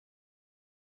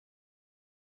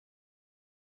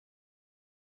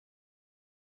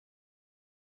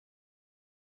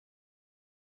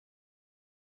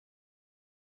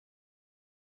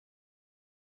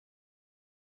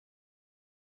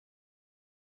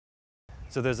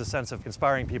So there's a sense of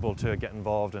inspiring people to get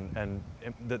involved and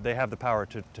that they have the power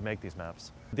to make these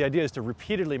maps. The idea is to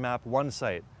repeatedly map one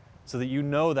site so that you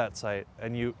know that site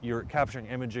and you're capturing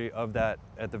imagery of that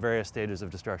at the various stages of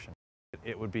destruction.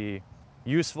 It would be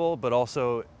useful, but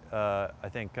also I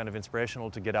think kind of inspirational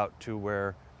to get out to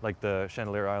where, like the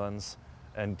Chandelier Islands,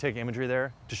 and take imagery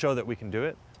there to show that we can do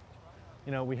it.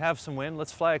 You know, we have some wind,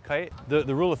 let's fly a kite.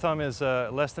 The rule of thumb is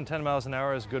less than 10 miles an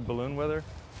hour is good balloon weather,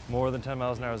 more than 10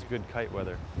 miles an hour is good kite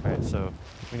weather. Right, so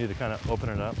we need to kind of open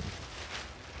it up.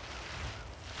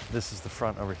 This is the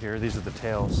front over here, these are the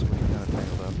tails, we can kind of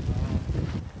tangle up.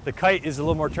 The kite is a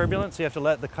little more turbulent, so you have to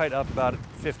let the kite up about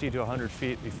 50 to 100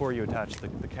 feet before you attach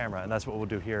the camera, and that's what we'll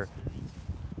do here.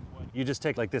 You just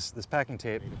take like this packing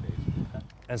tape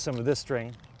and some of this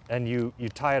string, and you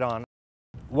tie it on.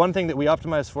 One thing that we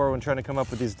optimize for when trying to come up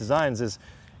with these designs is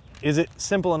it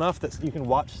simple enough that you can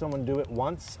watch someone do it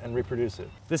once and reproduce it?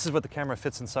 This is what the camera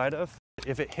fits inside of.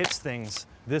 If it hits things,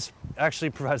 this actually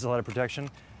provides a lot of protection,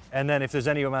 and then if there's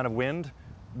any amount of wind,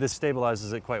 this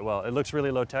stabilizes it quite well. It looks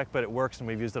really low tech, but it works, and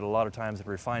we've used it a lot of times and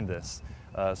refined this.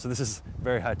 So this is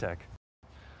very high tech.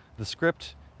 The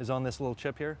script is on this little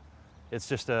chip here. It's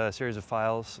just a series of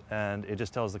files, and it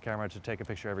just tells the camera to take a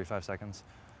picture every 5 seconds.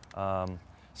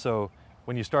 So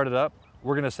when you start it up,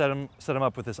 we're going to set them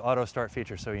up with this auto start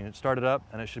feature. So you start it up,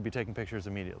 and it should be taking pictures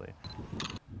immediately.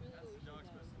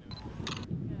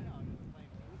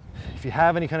 If you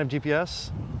have any kind of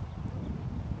GPS,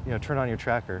 you know, turn on your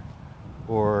tracker.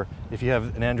 Or if you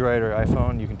have an Android or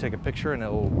iPhone, you can take a picture and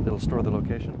it'll store the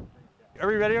location. Are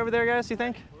we ready over there, guys, you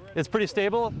think? It's pretty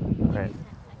stable? All right,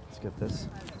 let's get this.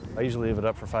 I usually leave it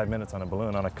up for 5 minutes on a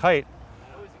balloon. On a kite,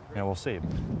 you know, we'll see. Do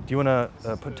you want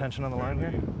to put tension on the line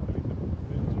here?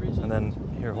 And then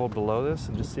here, hold below this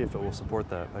and just see if it will support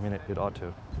that. I mean, it ought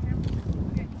to.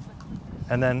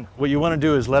 And then what you want to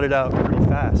do is let it out pretty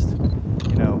fast,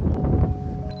 you know.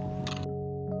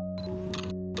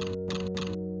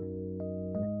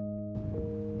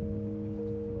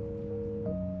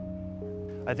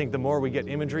 I think the more we get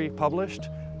imagery published,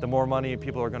 the more money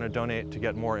people are going to donate to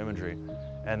get more imagery.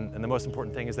 And the most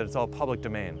important thing is that it's all public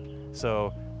domain.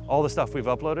 So all the stuff we've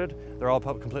uploaded, they're all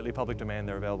completely public domain.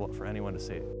 They're available for anyone to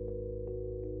see.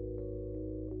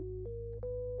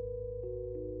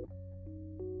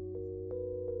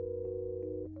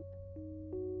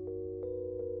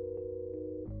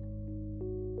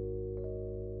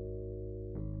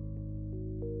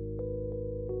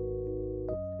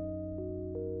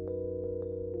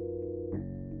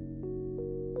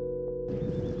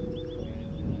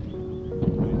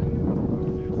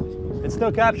 It's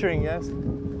still capturing, yes.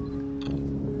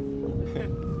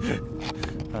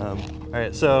 All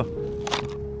right, so.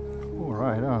 All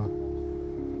right, huh?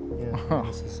 Yeah,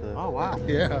 this is, oh, wow.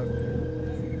 Yeah.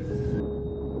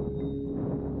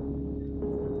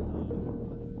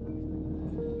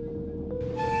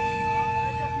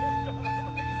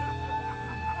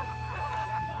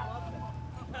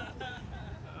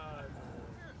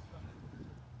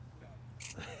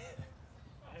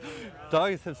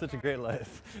 Dogs have such a great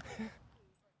life.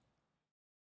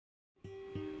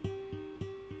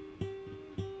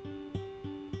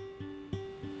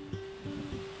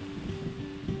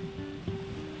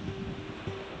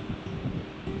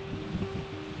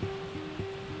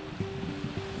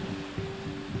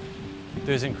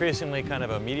 There's increasingly kind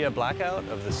of a media blackout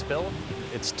of the spill.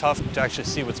 It's tough to actually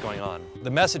see what's going on.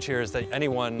 The message here is that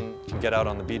anyone can get out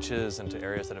on the beaches and to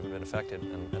areas that have been affected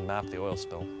and map the oil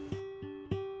spill.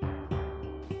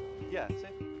 Yeah,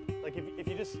 see? Like if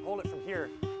you just hold it from here,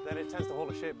 then it tends to hold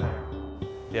a shape better.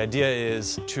 The idea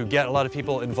is to get a lot of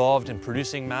people involved in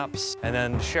producing maps and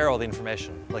then share all the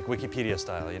information, like Wikipedia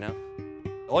style, you know?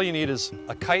 All you need is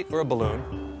a kite or a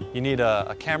balloon. You need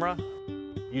a camera.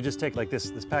 You just take like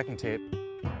this packing tape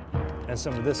and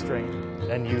some of this string,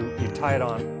 and you tie it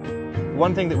on.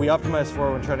 One thing that we optimize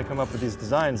for when trying to come up with these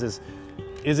designs is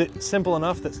it simple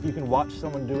enough that you can watch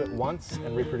someone do it once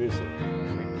and reproduce it?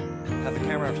 Have the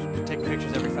camera take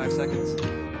pictures every 5 seconds.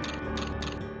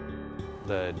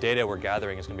 The data we're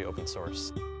gathering is going to be open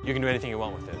source. You can do anything you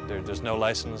want with it. There's no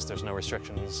license, there's no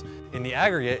restrictions. In the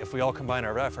aggregate, if we all combine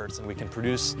our efforts, and we can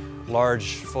produce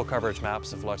large, full coverage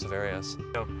maps of lots of areas.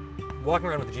 Walking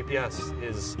around with the GPS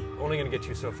is only going to get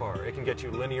you so far. It can get you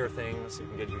linear things, it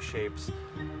can get you shapes,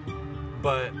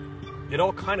 but it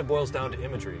all kind of boils down to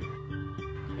imagery.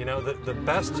 You know, the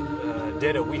best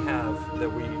data we have that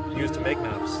we use to make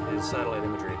maps is satellite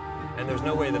imagery, and there's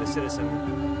no way that a citizen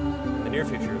in the near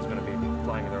future is going to be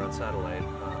flying their own satellite.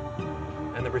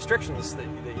 And the restrictions that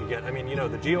you get, I mean, you know,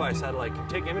 the GeoEye satellite can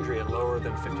take imagery at lower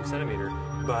than 50 centimeter,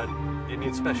 but it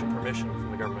needs special permission from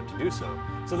the government to do so.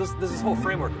 So there's this whole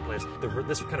framework in place.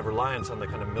 This kind of reliance on the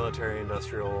kind of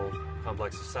military-industrial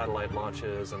complex of satellite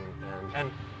launches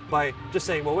and by just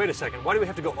saying, well, wait a second, why do we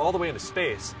have to go all the way into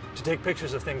space to take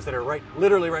pictures of things that are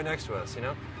literally right next to us, you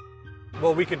know?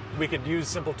 Well, we could use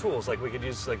simple tools, like we could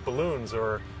use like balloons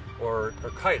or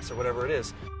kites or whatever it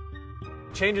is.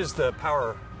 Changes the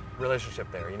power relationship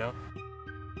there, you know?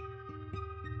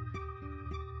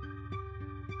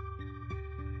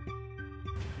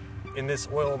 In this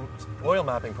oil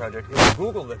mapping project, it was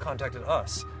Google that contacted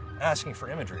us asking for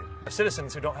imagery.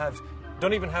 Citizens who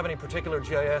don't even have any particular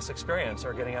GIS experience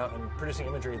are getting out and producing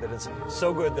imagery that is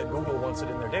so good that Google wants it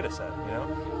in their data set, you know?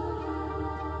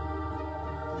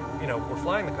 You know, we're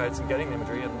flying the kites and getting the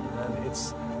imagery, and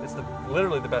it's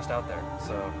literally the best out there.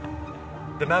 So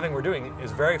the mapping we're doing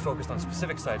is very focused on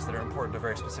specific sites that are important to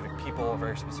very specific people,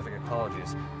 very specific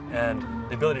ecologies, and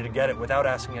the ability to get it without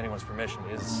asking anyone's permission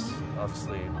is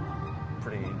obviously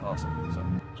pretty awesome. So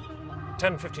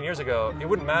 10, 15 years ago, it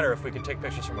wouldn't matter if we could take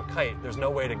pictures from a kite. There's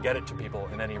no way to get it to people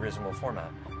in any reasonable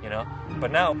format, you know?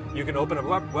 But now you can open a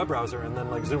web browser and then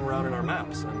like zoom around in our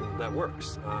maps, and that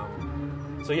works.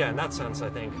 So yeah, in that sense, I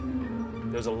think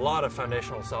there's a lot of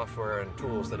foundational software and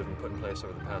tools that have been put in place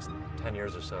over the past 10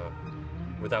 years or so,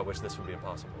 without which this would be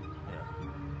impossible.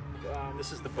 Yeah.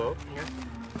 This is the boat here.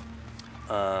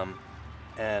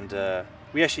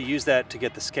 We actually use that to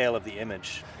get the scale of the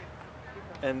image.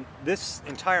 And this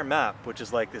entire map, which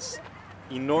is like this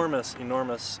enormous,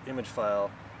 enormous image file,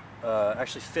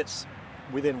 actually fits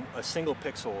within a single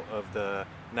pixel of the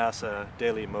NASA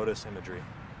daily MODIS imagery.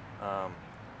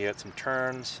 You got some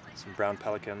terns, some brown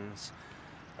pelicans.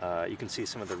 You can see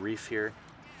some of the reef here.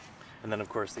 And then, of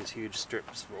course, these huge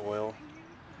strips of oil.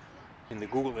 In the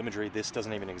Google imagery, this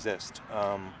doesn't even exist.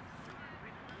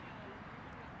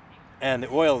 And the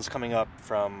oil is coming up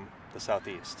from the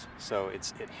southeast. So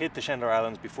it hit the Chandler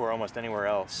Islands before almost anywhere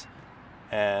else,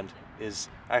 and is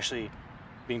actually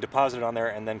being deposited on there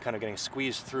and then kind of getting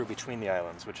squeezed through between the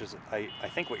islands, which is, I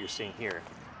think, what you're seeing here,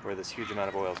 where this huge amount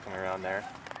of oil is coming around there.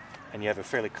 And you have a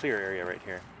fairly clear area right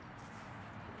here.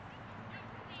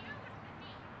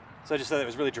 So I just thought it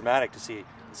was really dramatic to see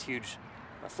this huge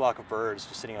flock of birds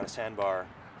just sitting on a sandbar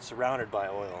surrounded by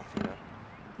oil. You know?